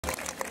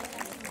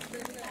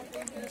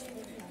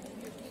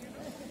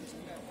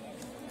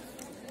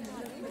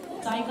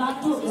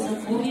Taekwondo is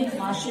a Korean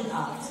martial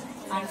art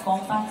and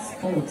combat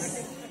sports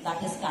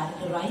that is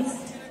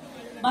characterized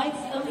by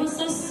its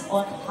emphasis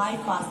on high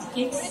fast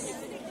kicks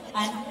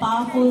and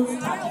powerful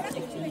static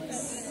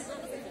techniques.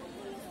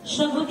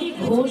 Shravati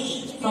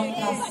Ghosh from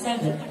class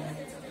 7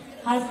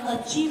 has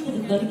achieved the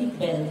Gargi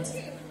belt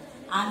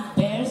and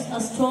bears a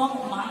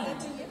strong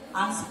mind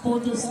and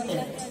sportive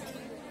spirit.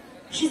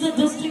 She is a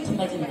district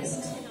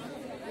medalist.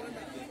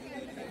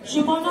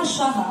 Shibana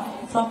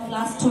Shah from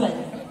class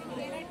 12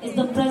 is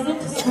the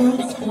present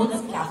school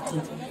sports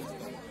captain.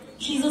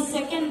 She is a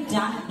second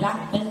Dan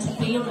black belt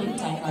player in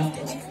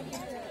Taekwondo.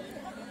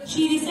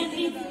 She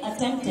recently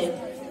attempted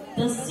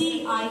the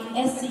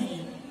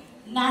CISE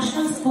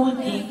National School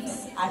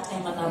Games at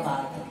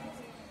Ahmedabad.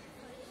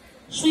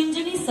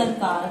 Shrinjani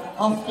Sarkar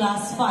of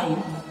class 5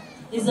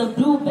 is a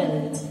blue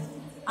belt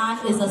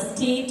and is a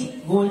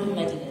state gold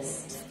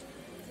medalist.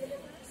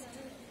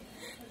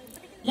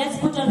 Let's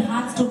put our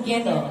hands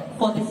together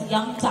for these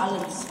young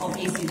talents of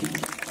ACD.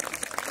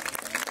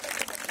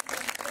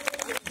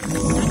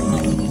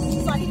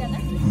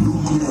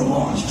 Nuclear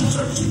launch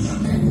detected.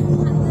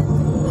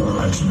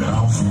 And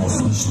now for your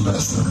first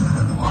lesson.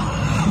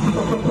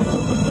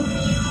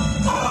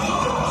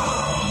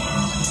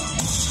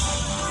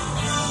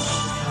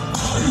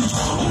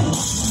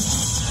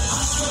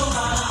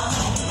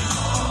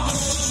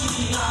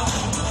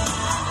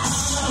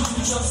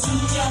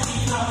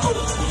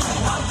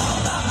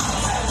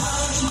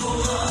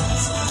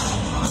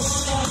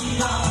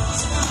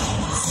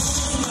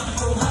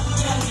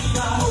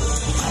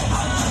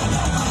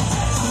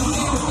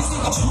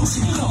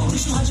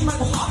 의심하지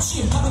말고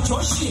합심 바로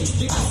결심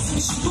내 가슴이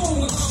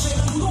시동을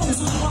내가 부동의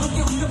소리와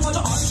함께 울려퍼져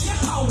얼씨의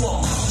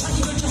파워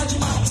자기 결제하지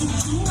마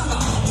쭉쭉 나가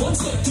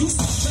원체 두스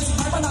계속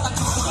밟아 나가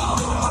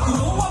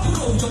앞으로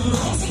앞으로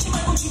옆으로 새지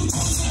말고 지금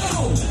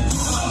정신대로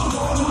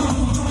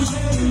우리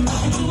제일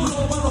나쁜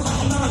정도로 바로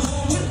하고 나라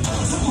좋은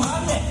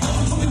성공하네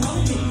성의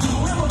원리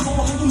오래만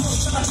보고 해도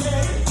너가 제일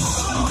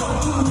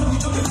우리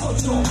저게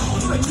커져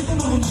오늘의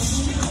기쁨으로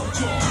무심히 커져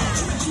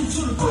춤의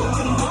진수를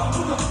보여주는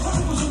앞으로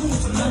사슴고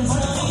성공해서 난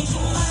사랑이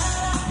좋아.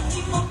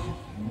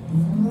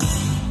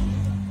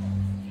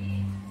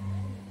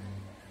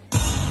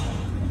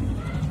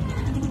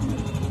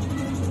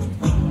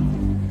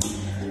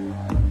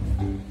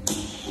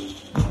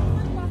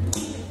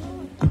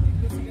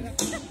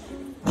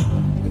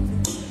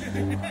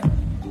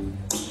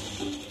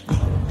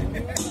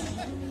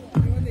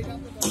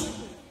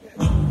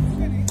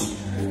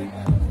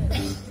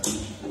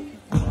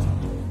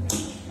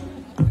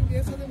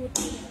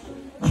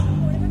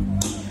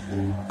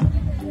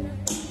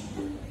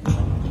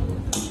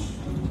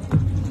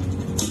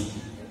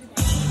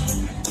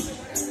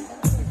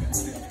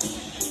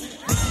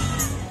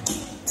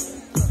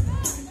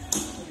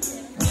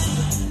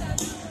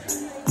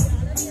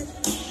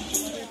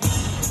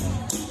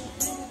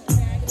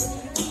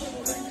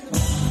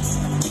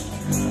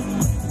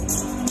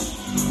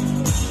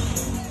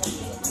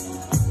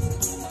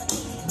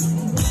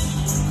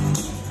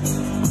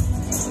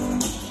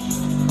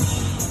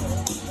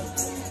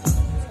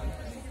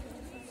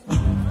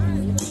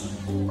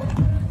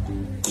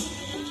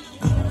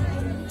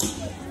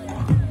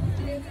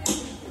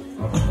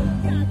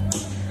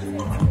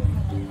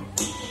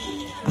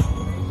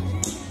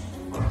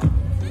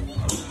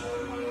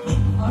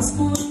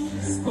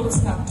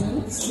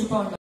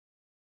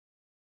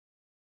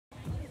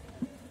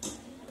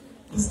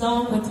 Is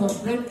down with her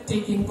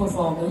breathtaking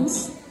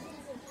performance.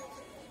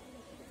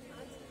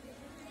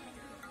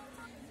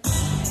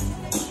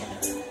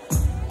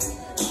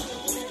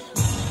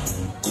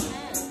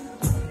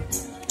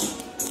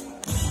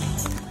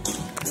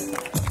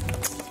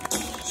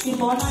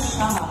 Shibana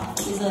Shah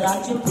is a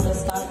Rajya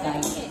Puraskar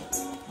guide.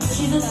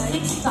 She is a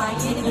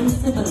 6-time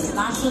invincible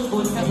national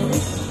gold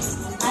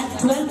medalist and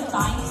 12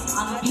 times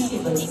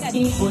unbeatable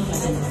state gold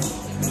medalist.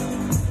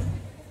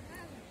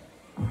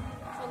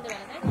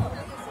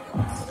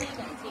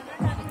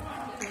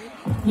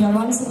 We are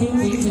once again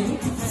waiting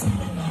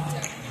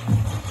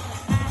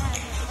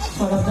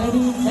for a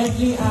very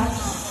deadly act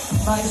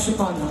by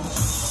Shibana.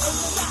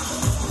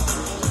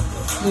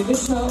 We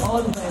wish her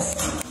all the best.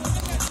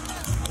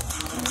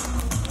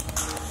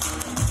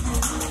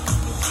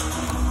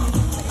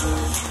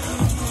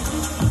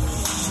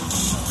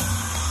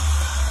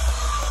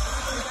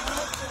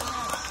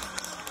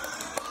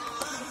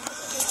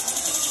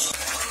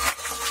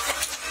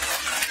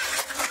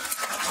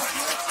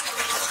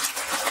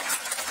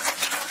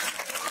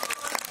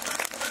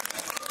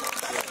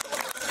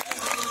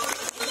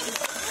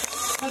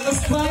 That was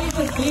quite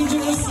a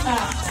dangerous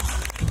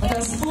act. But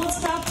as sports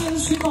captain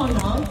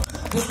Shibana,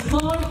 with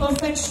her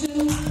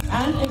perfection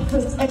and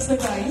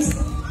expertise,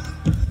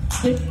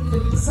 did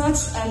with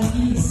such an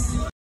ease.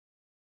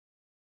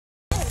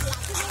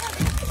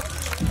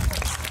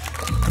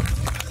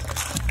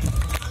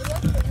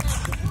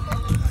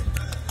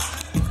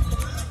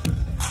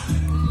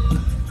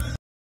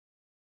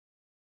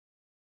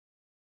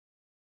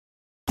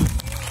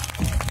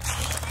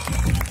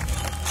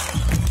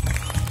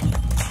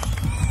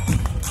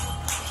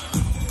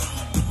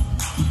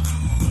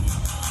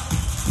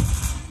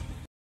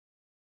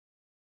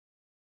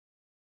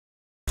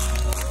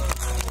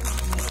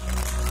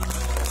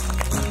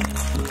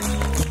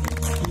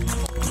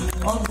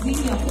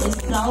 Auxilium is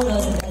proud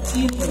of its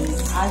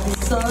achievements as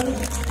they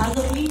serve as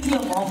a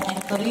medium of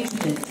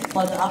encouragement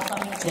for the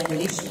upcoming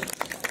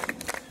generation.